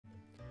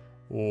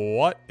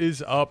What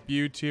is up,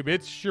 YouTube?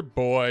 It's your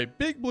boy,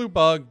 Big Blue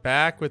Bug,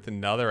 back with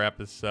another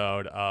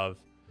episode of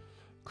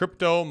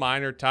Crypto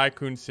Miner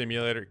Tycoon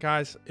Simulator.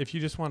 Guys, if you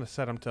just want to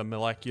set them to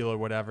molecular or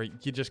whatever,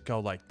 you just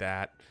go like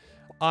that.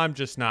 I'm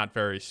just not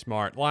very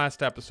smart.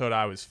 Last episode,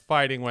 I was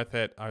fighting with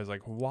it. I was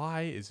like,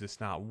 why is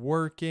this not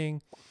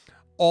working?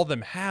 All of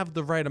them have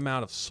the right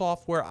amount of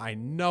software. I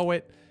know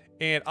it.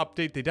 And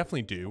update, they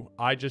definitely do.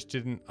 I just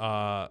didn't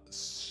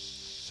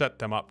set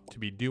them up to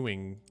be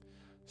doing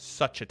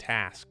such a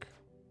task.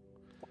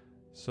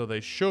 So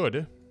they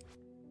should,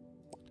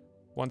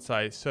 once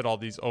I set all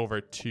these over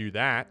to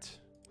that,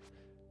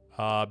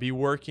 be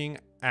working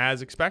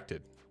as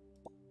expected.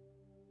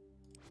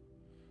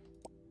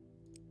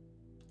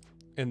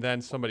 And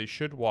then somebody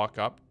should walk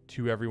up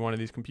to every one of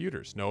these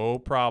computers. No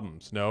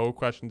problems, no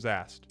questions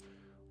asked.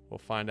 We'll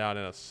find out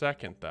in a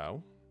second,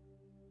 though,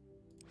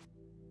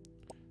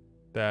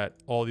 that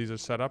all these are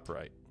set up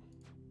right.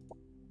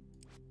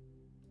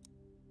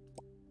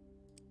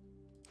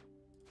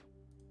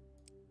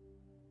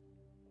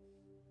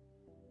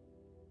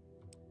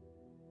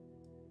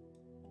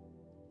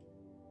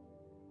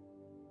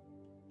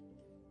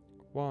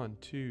 One,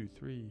 two,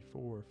 three,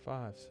 4,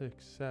 5,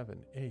 6, 7,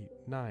 8,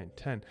 9,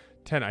 10.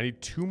 10. I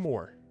need 2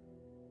 more.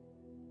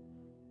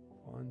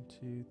 1,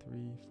 2, 3,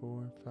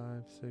 4,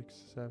 5,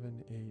 6,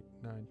 7, 8,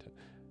 9, 10.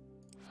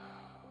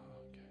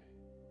 Okay.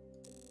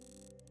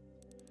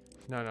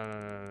 No.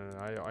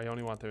 I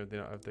only want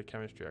the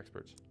chemistry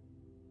experts.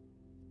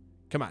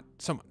 Come on,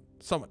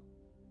 someone.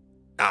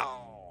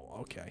 Oh,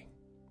 okay.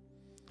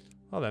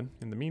 Well then,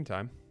 in the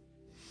meantime,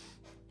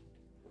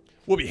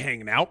 we'll be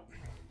hanging out.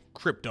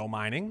 Crypto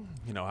mining,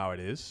 you know how it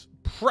is.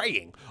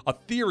 Praying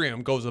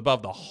Ethereum goes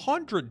above the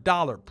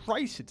 $100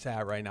 price it's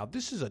at right now.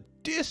 This is a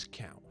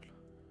discount.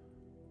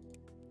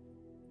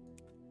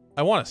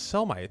 I want to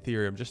sell my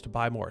Ethereum just to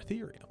buy more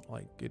Ethereum.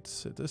 Like,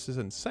 this is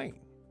insane.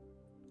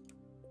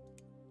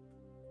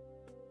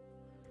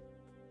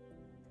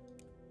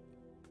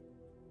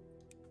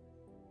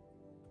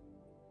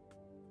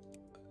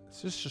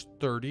 Is this just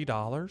 $30?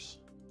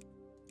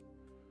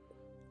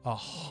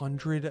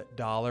 $100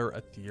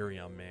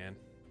 Ethereum, man.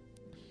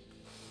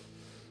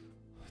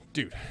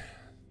 Dude,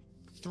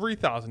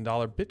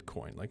 $3,000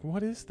 Bitcoin. Like,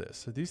 what is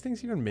this? Are these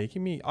things even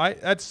making me?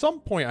 At some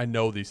point, I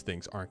know these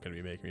things aren't going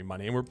to be making me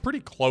money, and we're pretty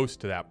close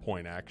to that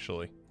point,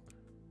 actually.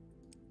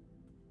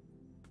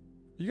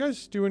 You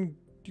guys doing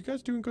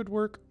good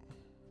work?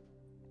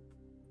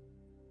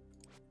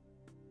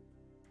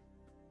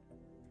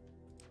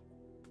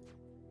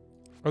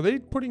 Are they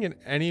putting in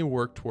any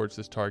work towards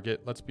this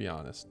target? Let's be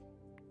honest.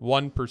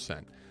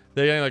 1%.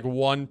 They get like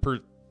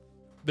 1%.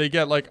 They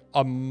get like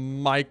a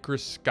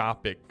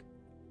microscopic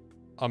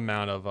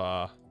amount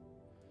of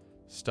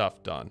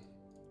stuff done.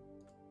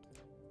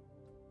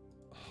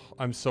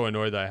 I'm so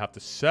annoyed that I have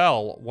to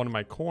sell one of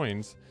my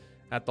coins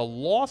at the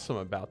loss I'm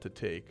about to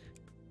take.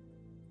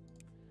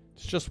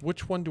 It's just,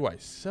 which one do I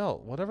sell?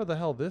 Whatever the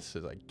hell this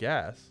is, I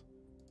guess.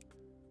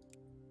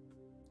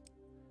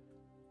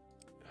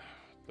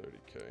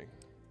 30K.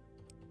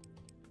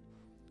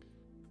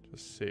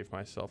 Just save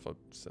myself a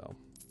sell.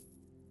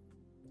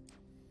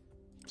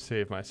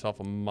 Save myself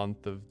a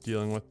month of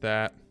dealing with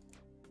that.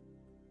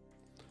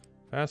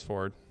 Fast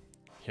forward.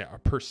 Yeah,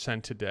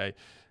 1% today.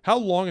 How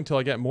long until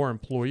I get more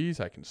employees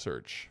I can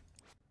search?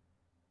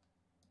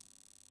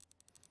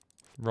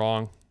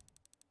 Wrong.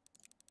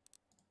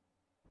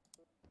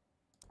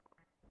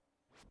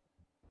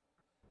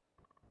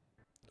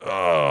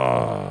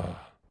 Ugh.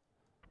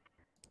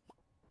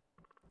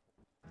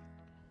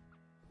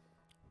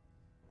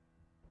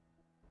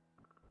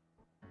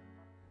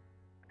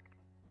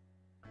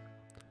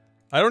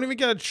 I don't even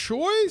get a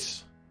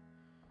choice?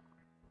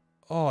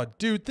 Oh,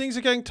 dude, things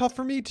are getting tough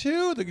for me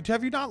too.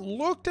 Have you not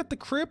looked at the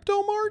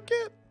crypto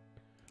market?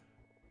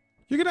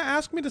 You're going to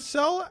ask me to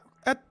sell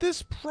at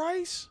this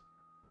price?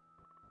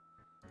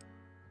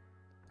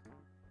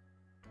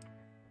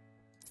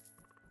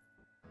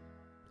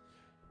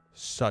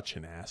 Such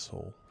an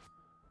asshole.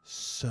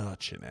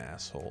 Such an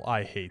asshole.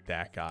 I hate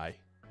that guy.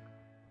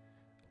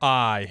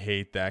 I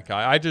hate that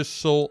guy. I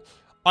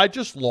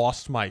just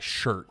lost my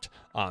shirt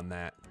on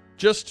that.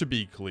 Just to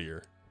be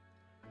clear.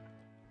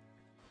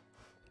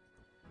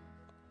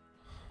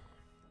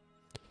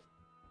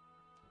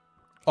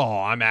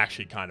 Oh, I'm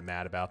actually kind of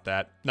mad about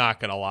that.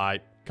 Not gonna lie.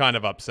 Kind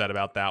of upset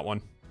about that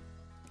one.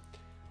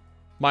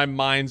 My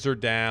mines are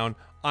down.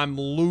 I'm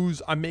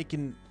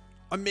making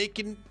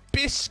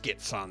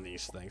biscuits on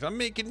these things. I'm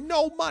making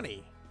no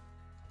money.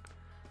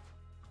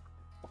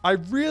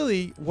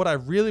 What I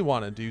really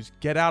want to do is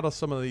get out of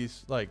some of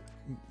these like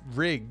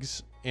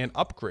rigs and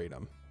upgrade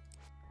them.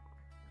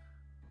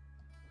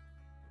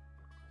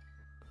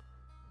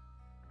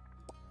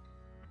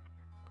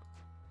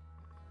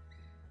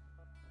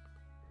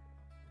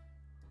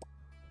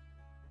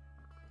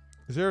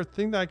 Is there a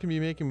thing that I can be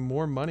making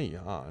more money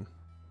on?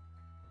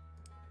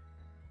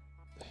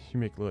 You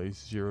make literally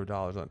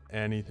 $0 on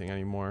anything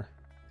anymore.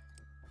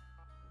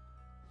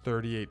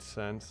 38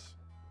 cents.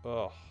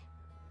 Ugh.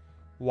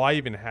 Why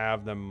even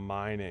have them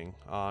mining,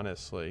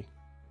 honestly?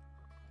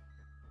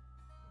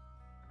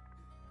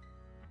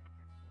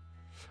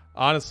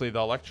 Honestly, the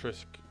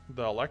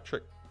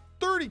electric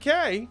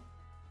 30K.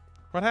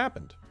 What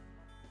happened?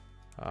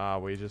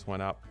 Wages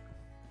went up.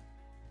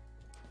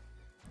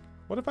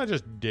 What if I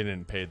just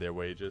didn't pay their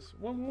wages?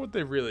 What would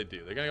they really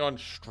do? They're gonna go on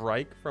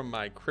strike from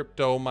my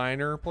crypto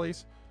miner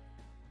place?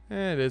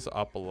 It is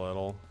up a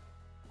little.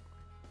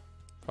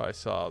 If I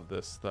saw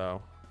this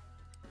though.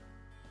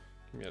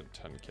 Give me a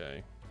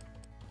 10K.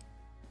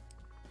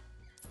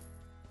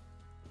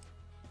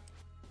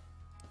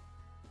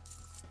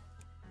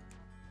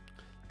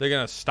 They're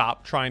gonna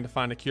stop trying to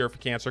find a cure for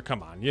cancer.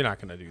 Come on, you're not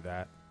gonna do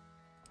that.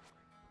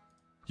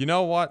 You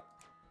know what?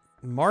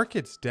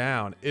 Market's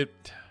down.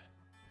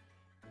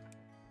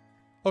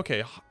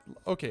 Okay.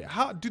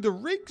 How do the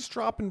rigs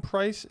drop in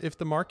price if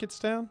the market's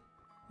down?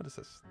 What is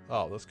this?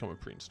 Oh, those come with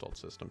pre-installed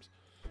systems.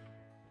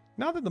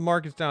 Now that the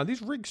market's down, are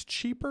these rigs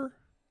cheaper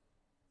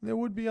than they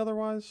would be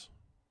otherwise?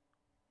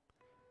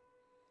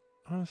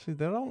 Honestly,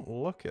 they don't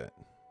look it.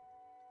 You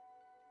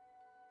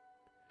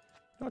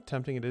know how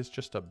tempting it is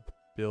just to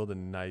build a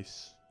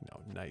nice,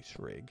 nice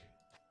rig.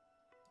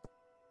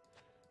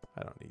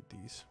 I don't need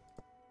these.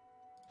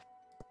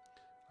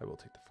 I will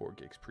take the 4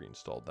 gigs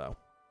pre-installed though.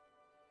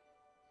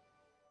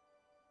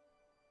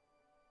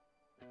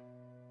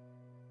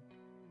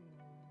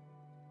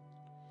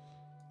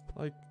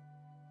 Like,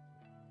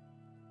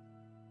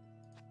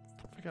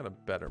 if I got a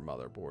better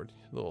motherboard,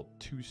 little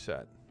two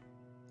set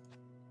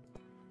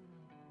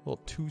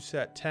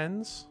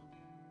 10s,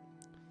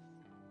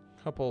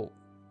 couple.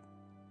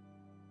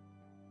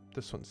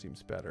 This one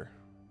seems better.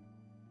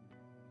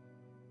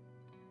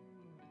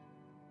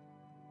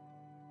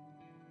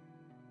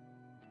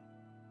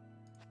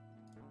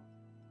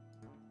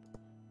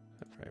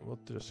 Alright, we'll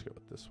just go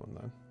with this one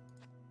then.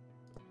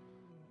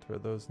 Throw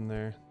those in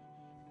there.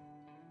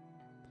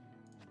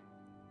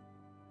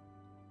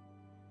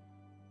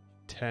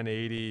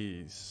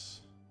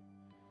 1080s.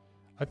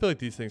 I feel like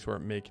these things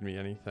weren't making me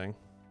anything.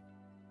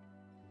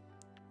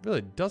 It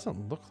really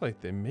doesn't look like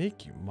they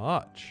make you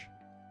much.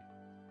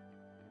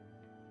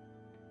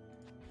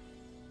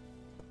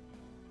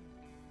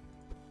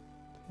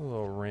 A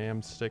little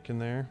RAM stick in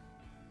there.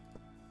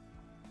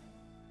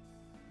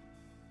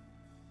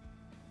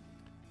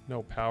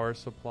 No power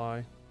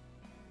supply.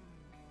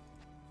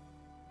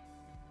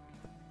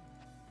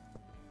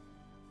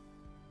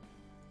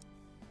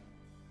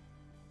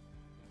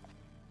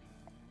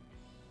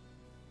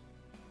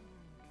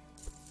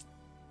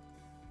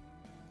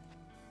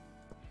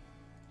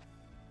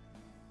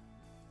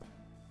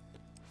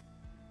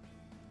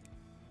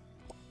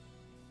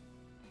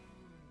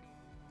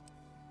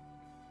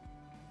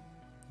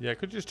 Yeah,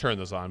 could you just turn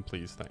those on,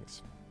 please?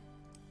 Thanks.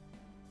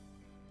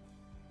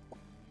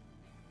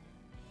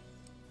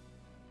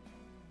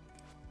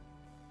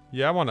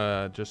 Yeah, I want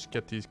to just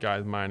get these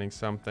guys mining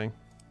something.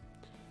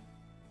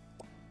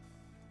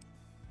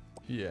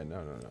 Yeah,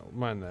 no.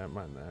 Mine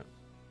that.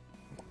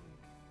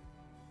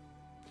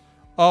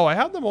 Oh, I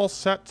have them all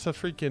set to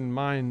freaking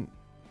mine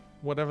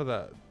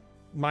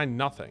mine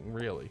nothing,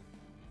 really.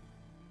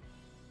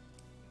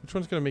 Which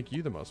one's going to make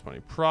you the most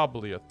money?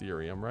 Probably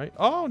Ethereum, right?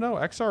 Oh, no,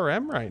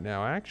 XRM right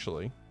now,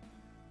 actually.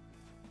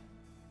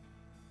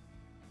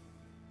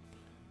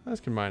 I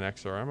just can mine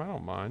XRM. I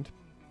don't mind.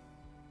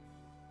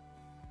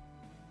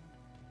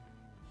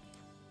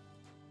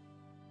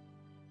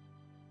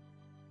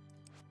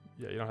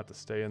 Yeah, you don't have to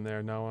stay in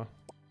there, Noah.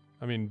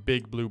 I mean,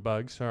 big blue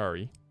bug,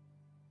 sorry.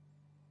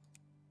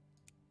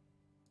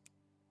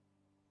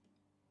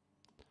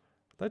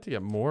 I'd like to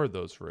get more of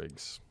those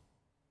rigs.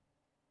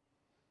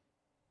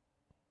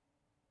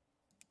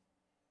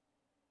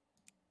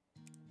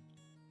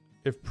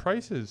 If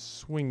prices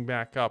swing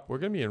back up, we're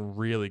going to be in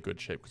really good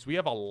shape because we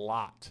have a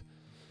lot.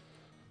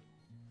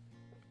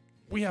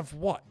 We have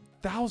what?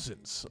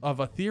 Thousands of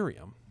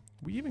Ethereum.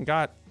 We even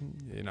got,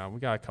 we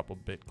got a couple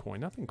Bitcoin.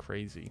 Nothing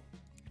crazy.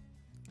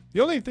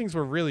 The only things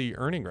we're really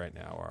earning right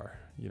now are,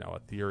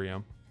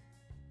 Ethereum.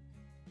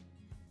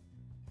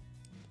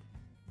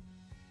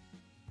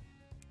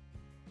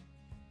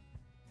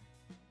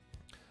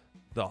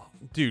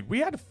 Dude, we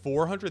had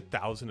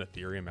 400,000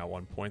 Ethereum at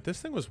one point.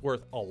 This thing was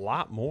worth a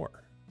lot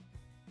more.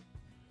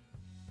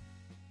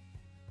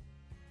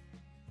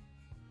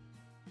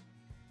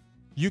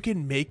 You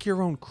can make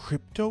your own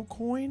crypto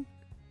coin?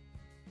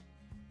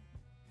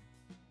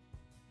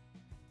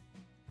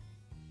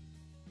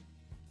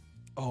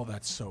 Oh,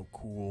 that's so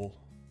cool.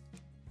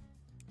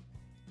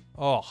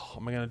 Oh,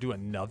 am I going to do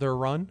another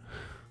run?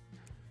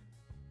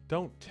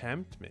 Don't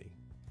tempt me.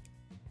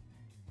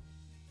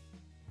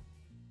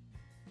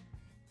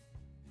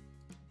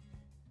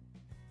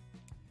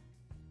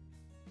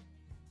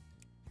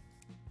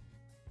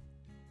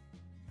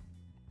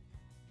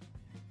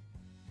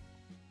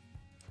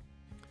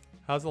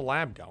 How's the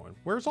lab going?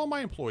 Where's all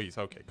my employees?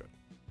 Okay, good.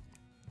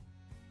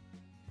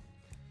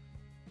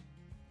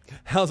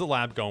 How's the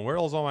lab going?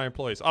 Where's all my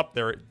employees? Up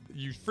there.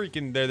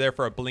 They're there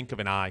for a blink of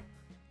an eye.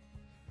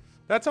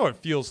 That's how it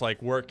feels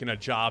like working a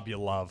job you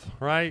love,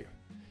 right?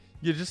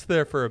 You're just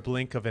there for a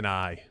blink of an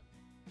eye.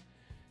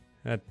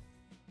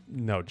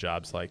 No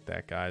jobs like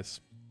that, guys.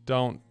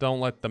 Don't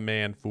let the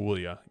man fool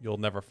you. You'll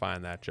never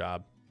find that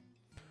job.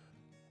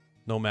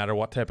 No matter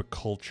what type of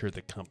culture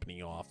the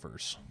company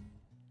offers.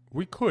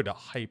 We could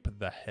hype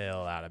the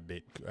hell out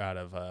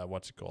of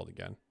what's it called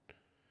again?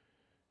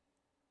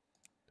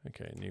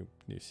 Okay, new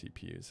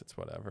CPUs. It's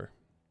whatever.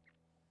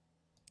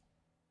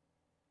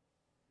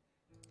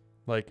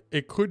 Like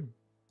it could.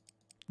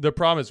 The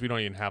problem is we don't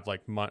even have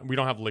like we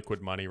don't have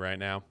liquid money right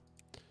now.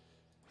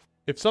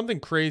 If something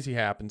crazy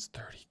happens,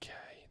 30K.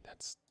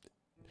 That's.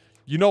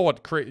 You know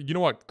what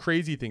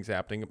crazy thing's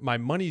happening? My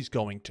money's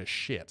going to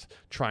shit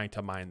trying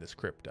to mine this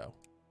crypto.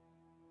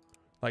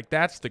 Like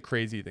that's the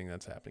crazy thing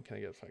that's happening. Can I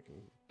get a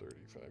fucking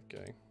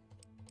 35K?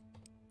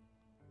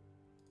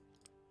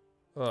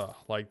 Ugh,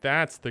 like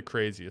that's the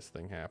craziest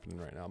thing happening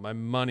right now. My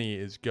money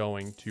is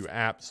going to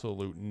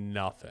absolute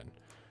nothing.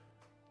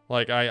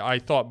 Like I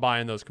thought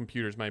buying those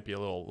computers might be a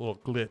little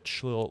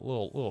glitch,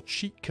 little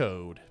cheat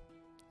code.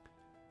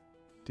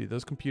 Dude,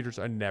 those computers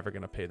are never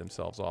gonna pay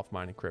themselves off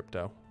mining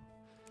crypto.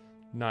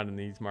 Not in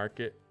these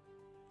market.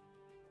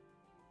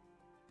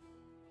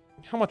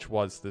 How much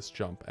was this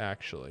jump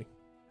actually?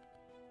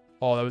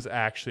 Oh, that was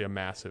actually a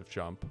massive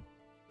jump.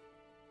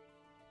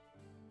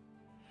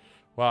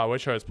 Wow, I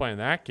wish I was playing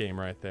that game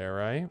right there,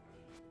 right?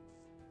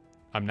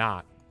 I'm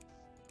not.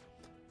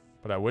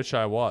 But I wish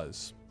I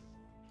was.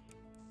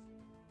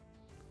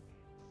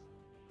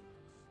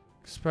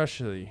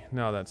 Especially,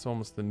 no, that's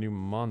almost the new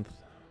month.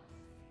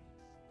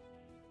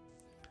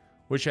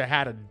 Wish I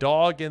had a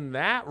dog in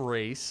that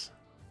race.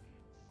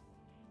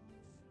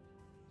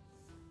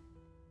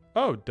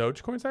 Oh,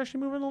 Dogecoin's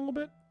actually moving a little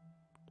bit.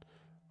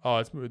 Oh,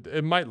 it's moved.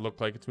 It might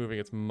look like it's moving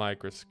its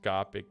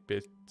microscopic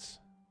bits.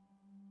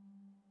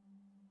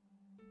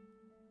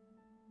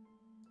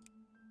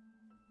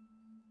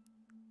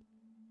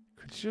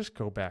 Could you just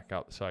go back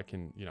out so I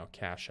can, you know,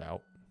 cash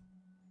out?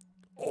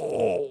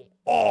 Oh,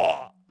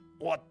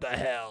 what the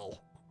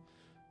hell?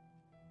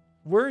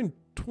 We're in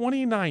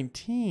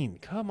 2019.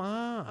 Come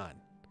on.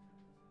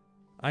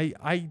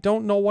 I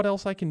don't know what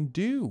else I can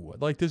do.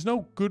 Like, there's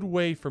no good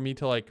way for me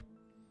to, like,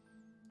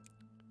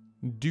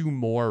 do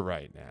more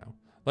right now.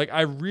 Like,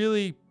 I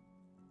really...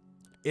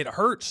 It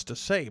hurts to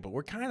say, but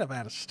we're kind of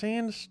at a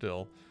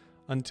standstill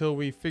until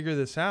we figure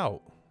this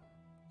out.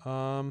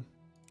 And,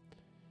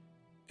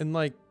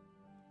 like...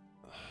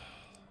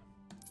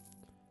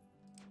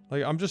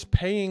 Like, I'm just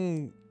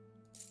paying...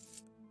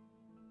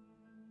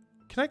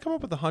 Can I come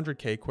up with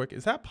 100K quick?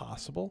 Is that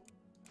possible?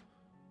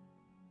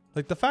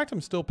 Like, the fact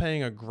I'm still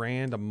paying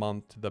 $1,000 a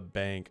month to the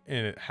bank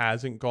and it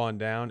hasn't gone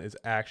down is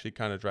actually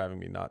kind of driving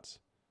me nuts.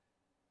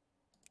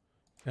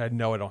 I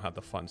know I don't have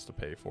the funds to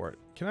pay for it.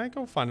 Can I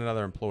go find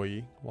another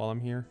employee while I'm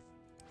here?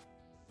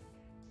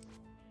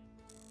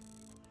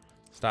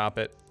 Stop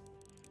it.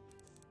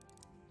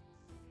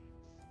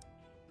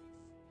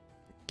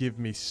 Give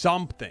me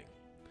something.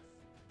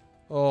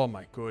 Oh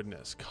my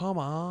goodness. Come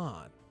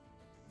on.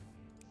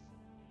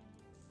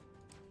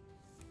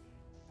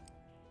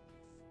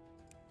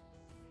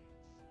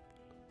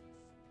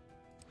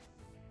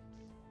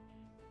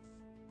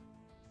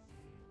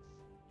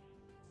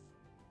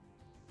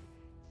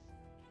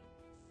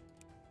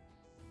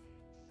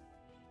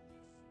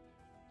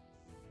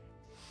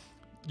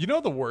 You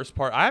know the worst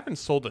part? I haven't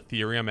sold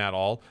Ethereum at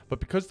all,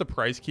 but because the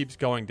price keeps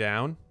going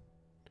down,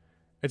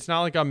 it's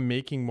not like I'm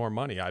making more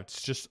money.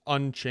 It's just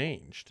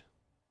unchanged.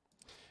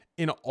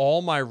 And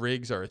all my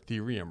rigs are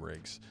Ethereum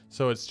rigs.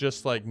 So it's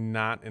just like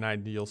not an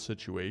ideal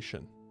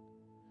situation.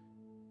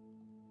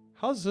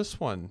 How's this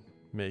one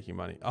making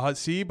money?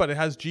 See, but it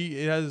has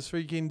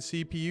freaking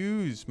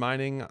CPUs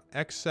mining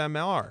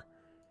XMR,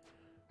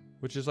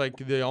 which is like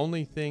the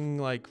only thing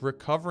like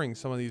recovering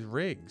some of these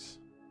rigs.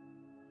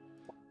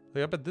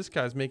 Like, I bet this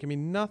guy's making me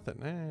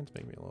nothing. It's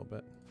making me a little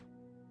bit.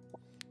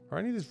 Are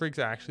any of these rigs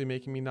actually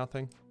making me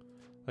nothing?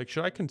 Like,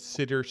 should I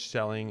consider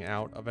selling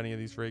out of any of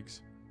these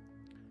rigs?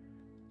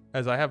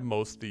 As I have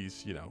most of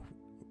these, you know,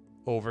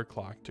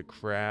 overclocked to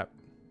crap.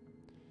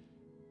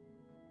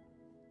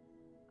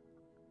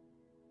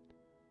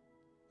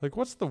 Like,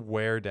 what's the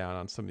wear down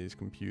on some of these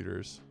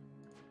computers?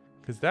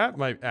 Because that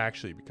might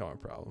actually become a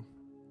problem.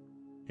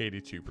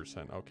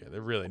 82%. Okay, they're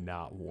really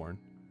not worn.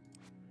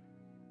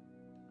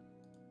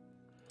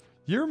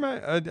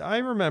 I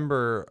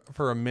remember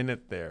for a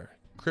minute there,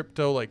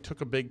 crypto like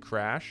took a big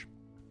crash,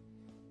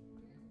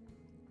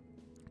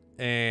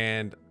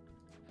 and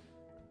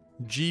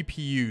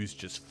GPUs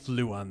just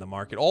flew on the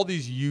market. All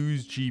these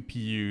used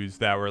GPUs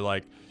that were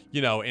like,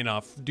 you know, in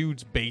a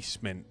dude's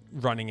basement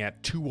running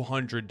at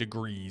 200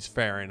 degrees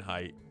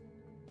Fahrenheit.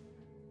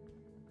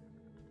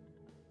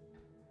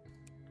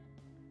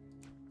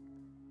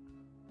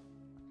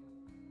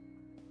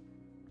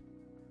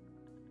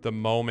 The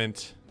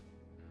moment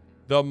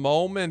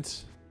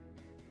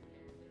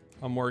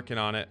I'm working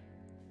on it.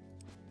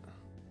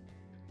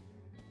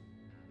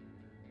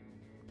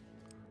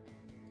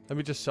 Let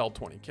me just sell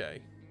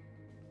 20K.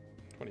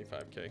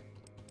 25K.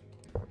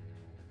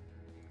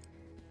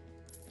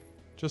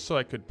 Just so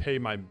I could pay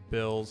my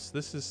bills.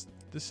 This is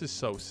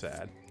so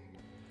sad.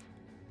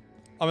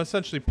 I'm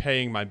essentially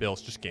paying my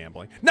bills just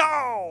gambling.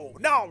 No!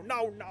 No,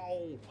 no,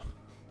 no!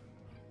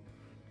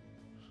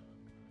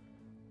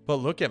 But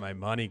look at my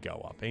money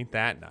go up. Ain't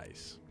that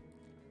nice?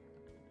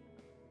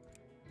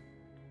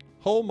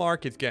 Whole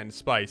market's getting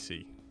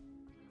spicy.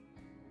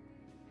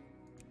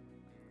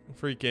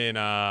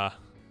 Freaking,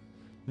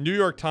 New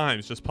York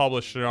Times just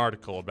published an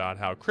article about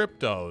how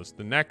cryptos,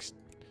 the next,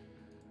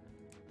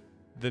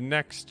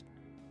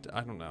 I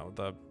don't know,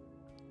 the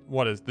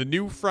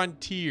new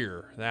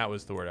frontier. That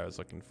was the word I was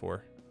looking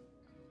for.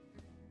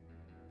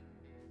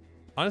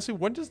 Honestly,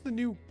 when does the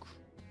new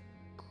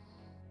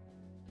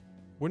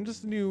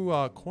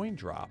coin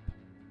drop?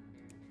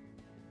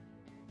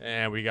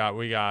 And we got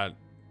a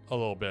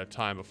little bit of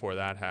time before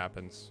that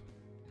happens.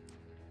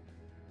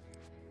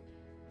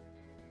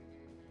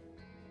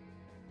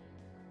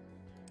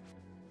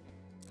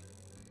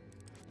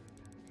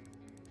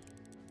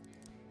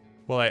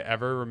 Will I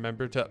ever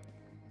remember to...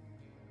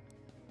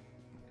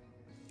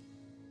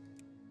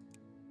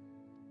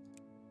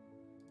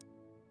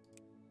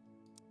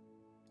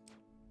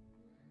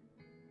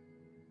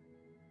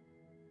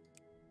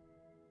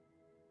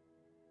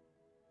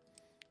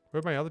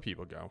 Where'd my other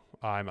people go?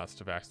 I must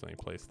have accidentally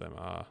placed them.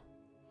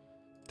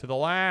 To the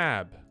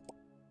lab.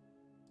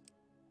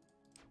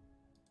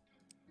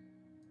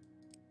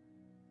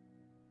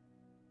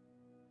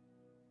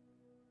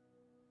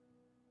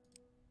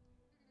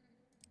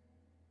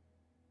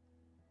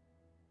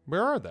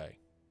 Where are they?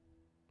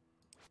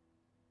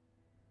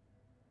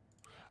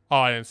 Oh,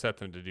 I didn't set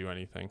them to do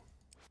anything.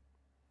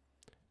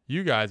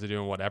 You guys are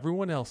doing what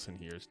everyone else in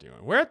here is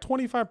doing. We're at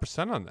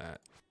 25% on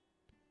that.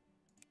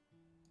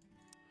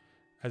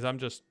 As I'm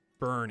just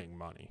burning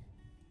money.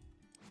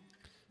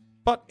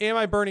 But am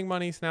I burning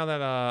money now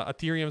that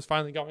Ethereum is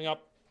finally going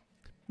up?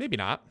 Maybe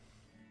not.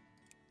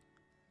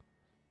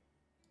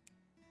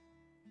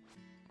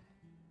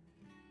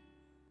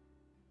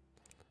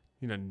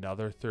 Need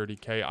another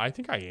 30K. I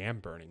think I am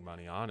burning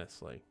money,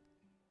 honestly.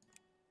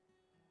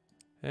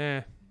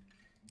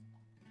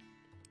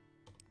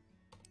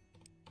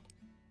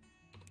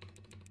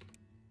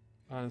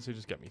 Honestly,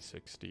 just get me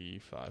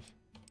 65.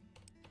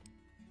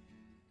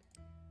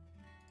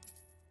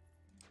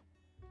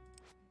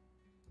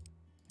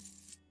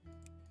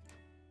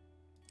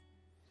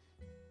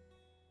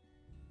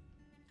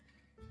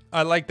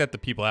 I like that the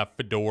people have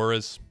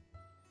fedoras.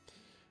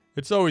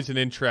 It's always an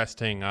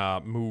interesting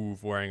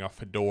move wearing a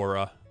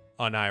fedora,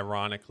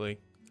 unironically.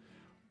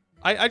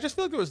 I just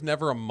feel like there was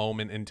never a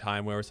moment in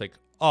time where it's like,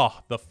 oh,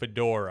 the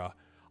fedora.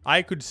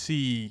 I could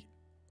see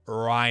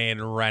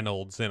Ryan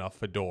Reynolds in a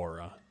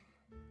fedora.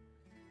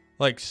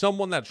 Like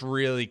someone that's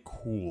really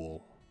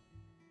cool.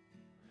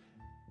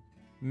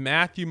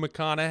 Matthew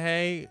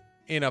McConaughey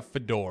in a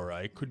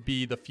fedora. It could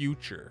be the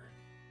future.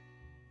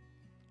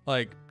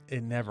 Like,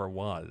 it never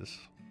was.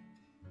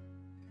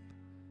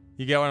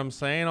 You get what I'm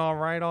saying? All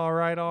right, all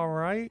right, all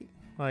right.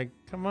 Like,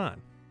 come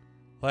on.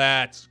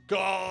 Let's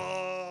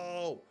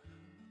go.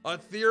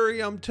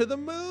 Ethereum to the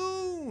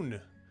moon.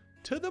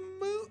 To the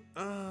moon.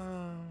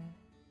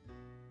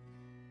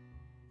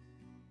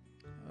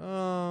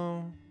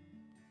 Oh.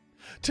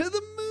 To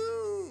the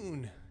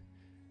moon.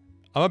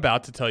 I'm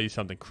about to tell you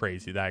something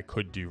crazy that I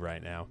could do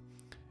right now.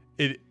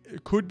 It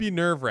could be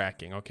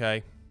nerve-wracking,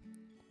 okay?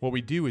 What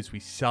we do is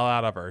we sell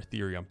out of our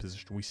Ethereum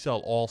position. We sell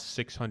all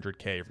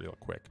 600K real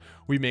quick.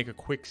 We make a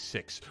quick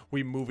 6.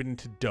 We move it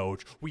into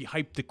Doge. We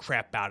hype the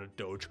crap out of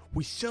Doge.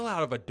 We sell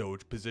out of a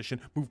Doge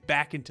position, move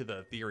back into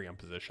the Ethereum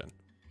position.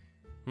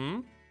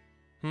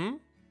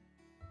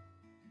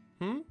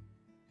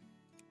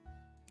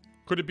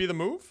 Could it be the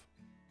move?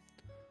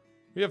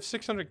 We have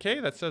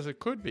 600K that says it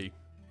could be.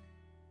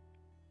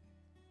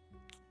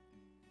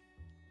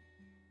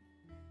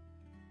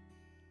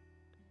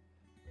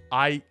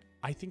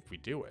 I think we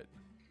do it.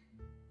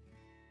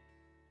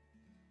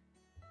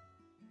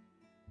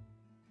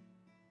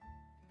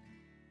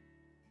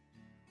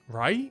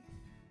 Right?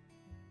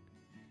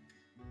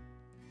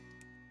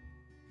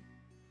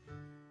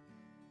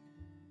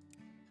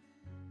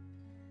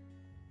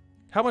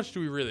 How much do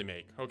we really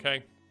make?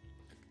 Okay.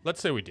 Let's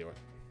say we do it.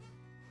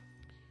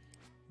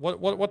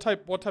 What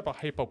type of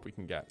hype up we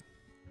can get?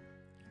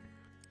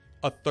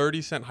 A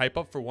 30-cent hype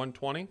up for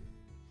 120?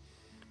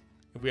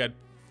 If we had...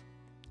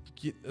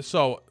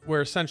 So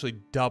we're essentially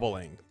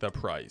doubling the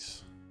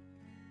price.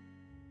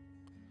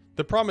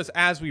 The problem is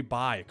as we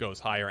buy, it goes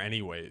higher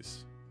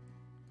anyways.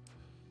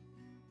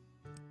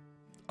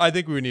 I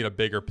think we would need a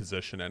bigger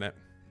position in it.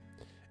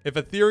 If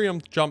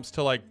Ethereum jumps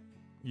to like,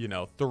 you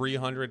know,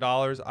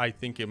 $300, I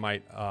think it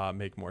might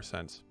make more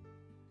sense.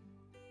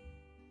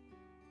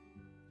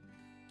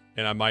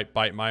 And I might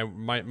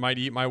might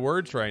eat my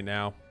words right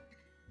now.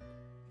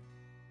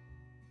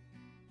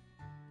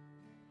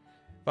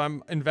 If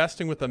I'm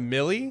investing with a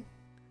milli,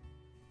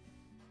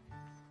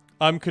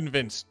 I'm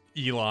convinced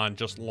Elon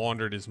just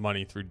laundered his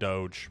money through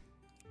Doge.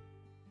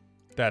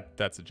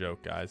 That's a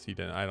joke, guys. He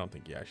didn't. I don't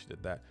think he actually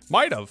did that.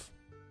 Might have.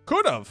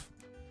 Could have.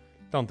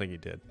 Don't think he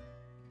did.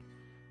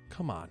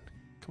 Come on.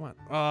 Come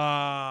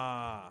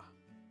on.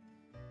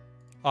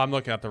 Oh, I'm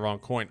looking at the wrong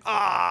coin.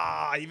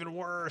 Ah, even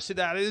worse.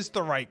 That is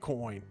the right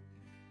coin.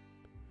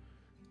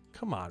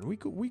 Come on, we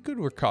could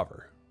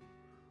recover.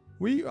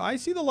 I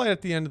see the light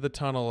at the end of the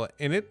tunnel,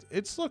 and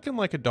it's looking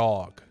like a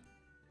dog.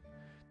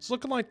 It's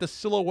looking like the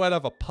silhouette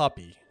of a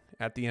puppy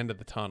at the end of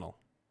the tunnel.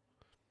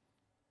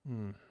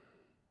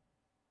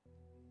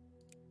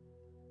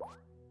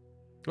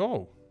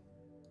 Oh.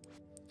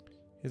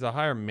 He's a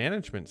higher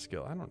management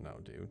skill. I don't know,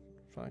 dude.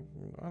 Fine.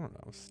 I don't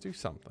know. Let's do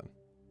something.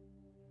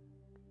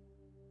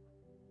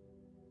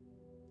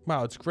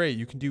 Wow, it's great.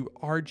 You can do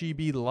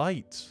RGB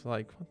lights.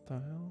 Like, what the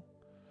hell?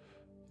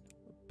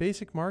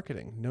 Basic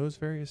marketing. Knows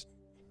various...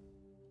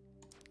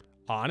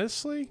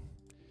 Honestly,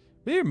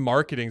 maybe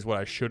marketing's what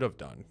I should have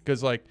done.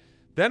 Because, like,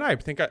 then I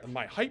think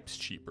my hype's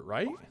cheaper,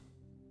 right?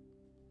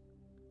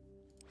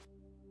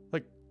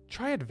 Like,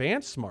 try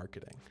advanced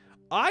marketing.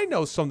 I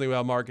know something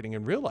about marketing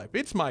in real life.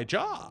 It's my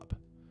job.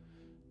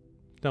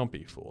 Don't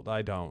be fooled.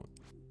 I don't.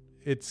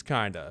 It's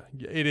kind of...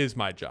 It is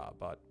my job,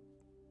 but...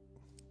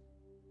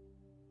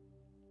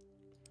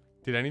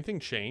 Did anything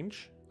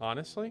change,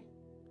 honestly?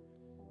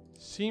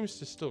 Seems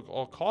to still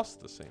all cost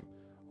the same.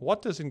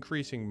 What does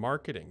increasing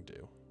marketing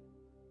do?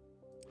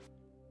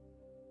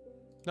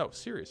 No,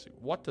 seriously,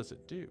 what does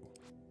it do?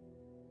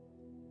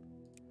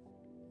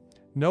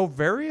 Know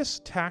various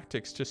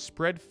tactics to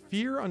spread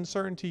fear,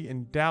 uncertainty,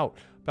 and doubt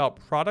about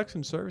products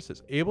and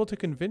services, able to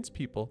convince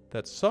people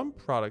that some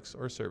products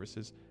or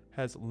services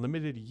has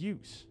limited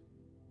use.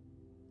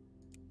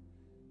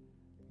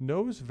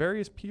 Knows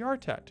various PR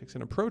tactics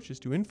and approaches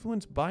to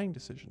influence buying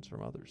decisions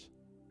from others.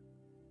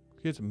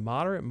 Gets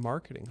moderate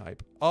marketing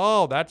hype.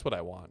 Oh, that's what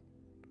I want.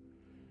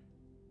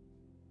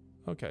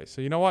 Okay,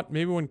 so you know what?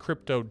 Maybe when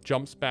crypto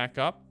jumps back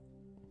up,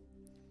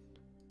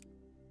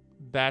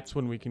 that's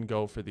when we can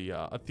go for the...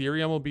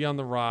 Ethereum will be on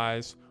the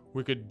rise.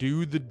 We could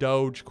do the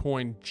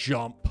Dogecoin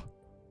jump,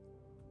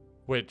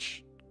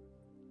 which,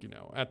 you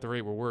know, at the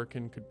rate we're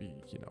working, could be,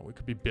 you know, we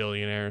could be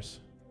billionaires.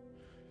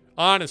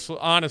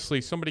 Honestly,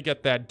 somebody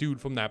get that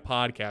dude from that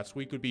podcast.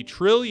 We could be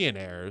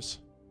trillionaires.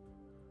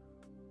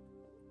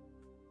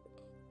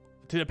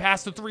 Did it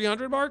pass the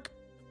 300 mark?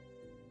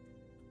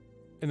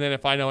 And then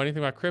if I know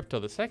anything about crypto,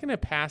 the second it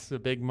passes a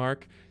big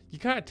mark, you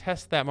kind of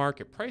test that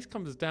market. Price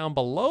comes down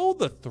below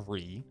the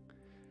 3,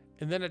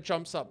 and then it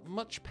jumps up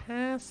much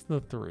past the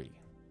 3.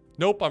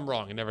 Nope, I'm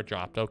wrong. It never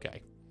dropped.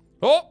 Okay.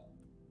 Oh,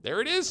 there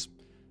it is.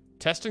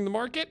 Testing the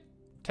market.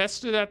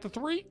 Tested at the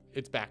 3.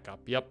 It's back up.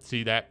 Yep,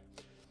 see that.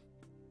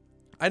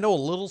 I know a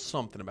little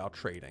something about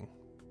trading.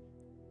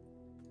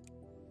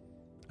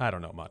 I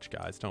don't know much,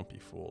 guys. Don't be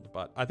fooled.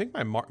 But I think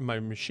my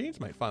machines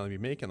might finally be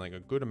making like a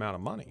good amount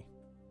of money.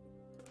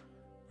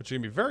 Which is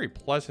going to be very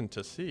pleasant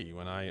to see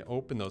when I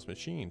open those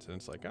machines. And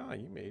it's like, ah,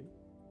 you made...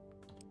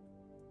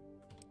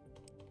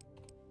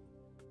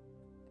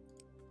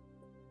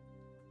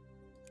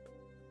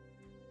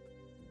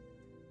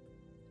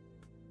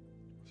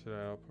 Should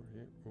I open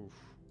here? Oof.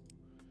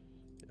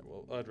 Yeah,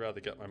 well, I'd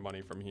rather get my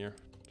money from here.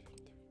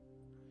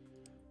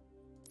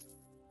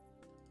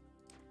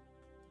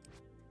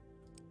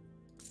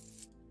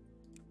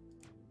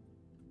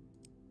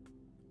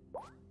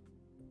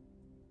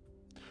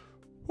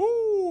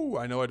 Woo!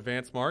 I know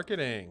advanced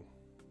marketing.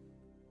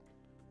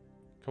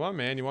 Come on,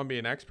 man. You want to be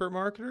an expert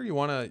marketer? You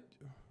want to...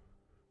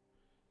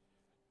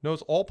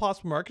 Knows all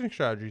possible marketing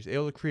strategies.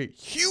 Able to create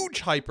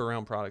huge hype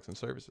around products and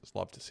services.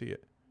 Love to see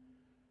it.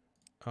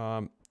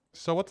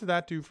 So what did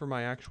that do for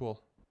my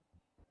actual...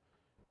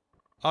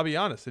 I'll be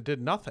honest. It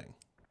did nothing.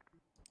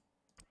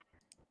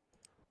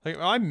 Like,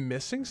 am I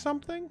missing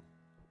something?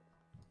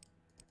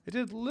 It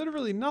did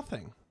literally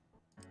nothing.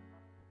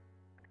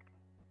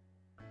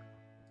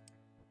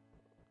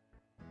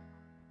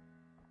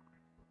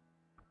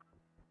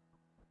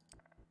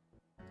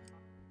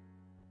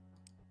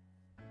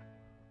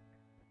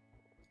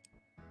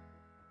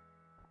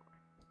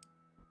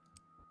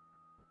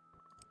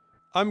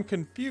 I'm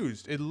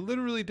confused. It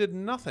literally did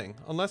nothing.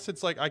 Unless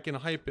it's like I can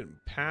hype it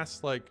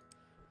past like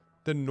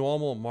the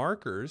normal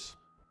markers.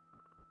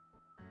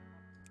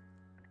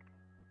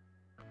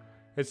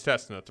 It's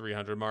testing the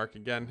 300 mark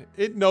again.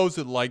 It knows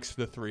it likes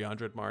the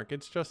 300 mark.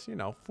 It's just, you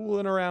know,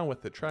 fooling around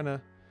with it. Trying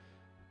to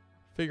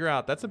figure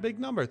out. That's a big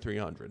number,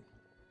 300.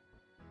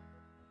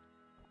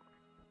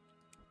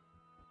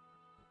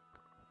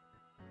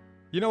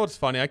 You know what's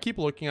funny? I keep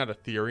looking at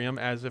Ethereum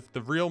as if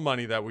the real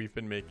money that we've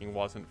been making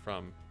wasn't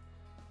from...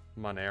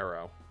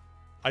 Monero.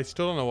 I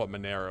still don't know what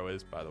Monero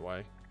is, by the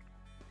way.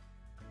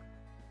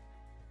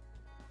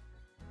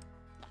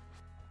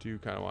 Do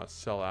kind of want to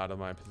sell out of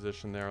my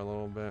position there a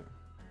little bit.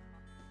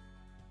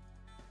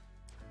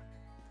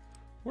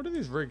 What are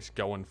these rigs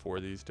going for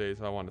these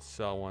days? I want to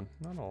sell one.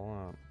 Not a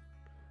lot.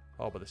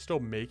 Oh, but they're still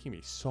making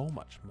me so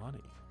much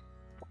money.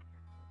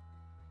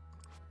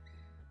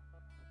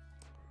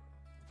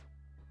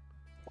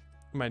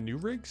 My new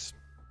rigs?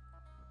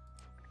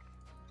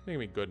 Making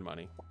me good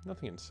money.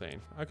 Nothing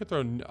insane. I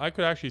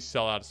could actually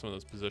sell out of some of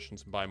those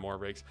positions and buy more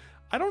rigs.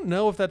 I don't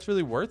know if that's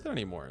really worth it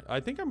anymore. I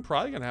think I'm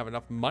probably going to have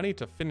enough money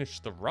to finish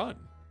the run.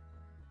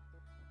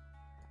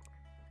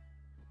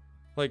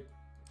 Like,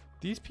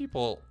 These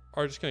people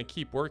are just going to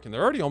keep working.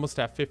 They're already almost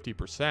at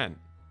 50%.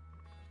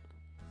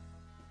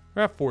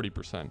 We're at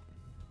 40%.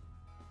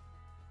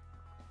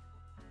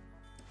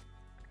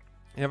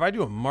 And if I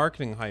do a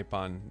marketing hype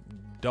on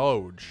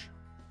Doge,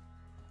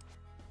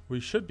 we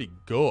should be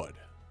good.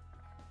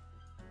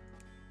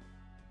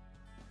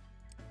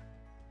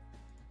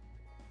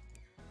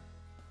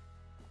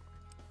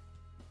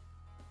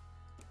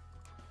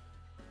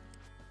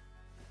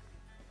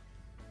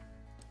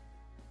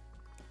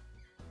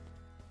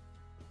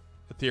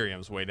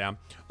 Ethereum's way down.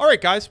 All right,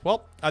 guys.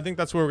 Well, I think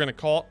that's what we're going to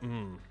call it.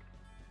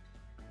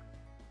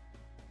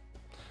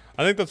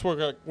 I think that's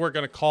what we're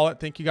going to call it.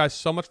 Thank you guys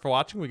so much for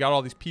watching. We got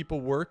all these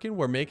people working.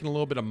 We're making a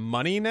little bit of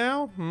money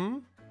now.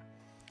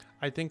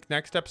 I think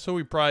next episode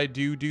we probably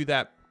do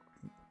that.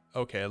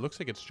 Okay, it looks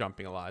like it's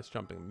jumping a lot. It's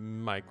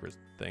jumping micro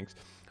things.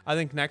 I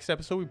think next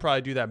episode we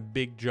probably do that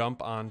big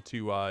jump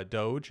onto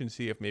Doge and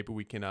see if maybe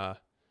we can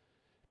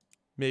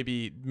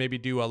maybe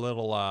do a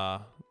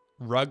little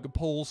rug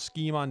pull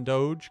scheme on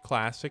Doge.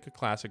 A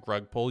classic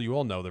rug pull. You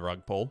all know the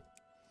rug pull.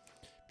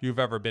 If you've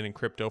ever been in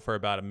crypto for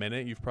about a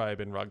minute, you've probably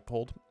been rug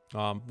pulled.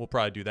 We'll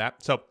probably do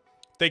that. So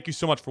thank you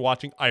so much for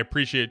watching. I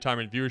appreciate your time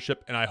and viewership,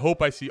 and I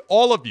hope I see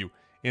all of you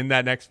in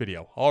that next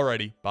video.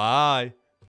 Alrighty, bye.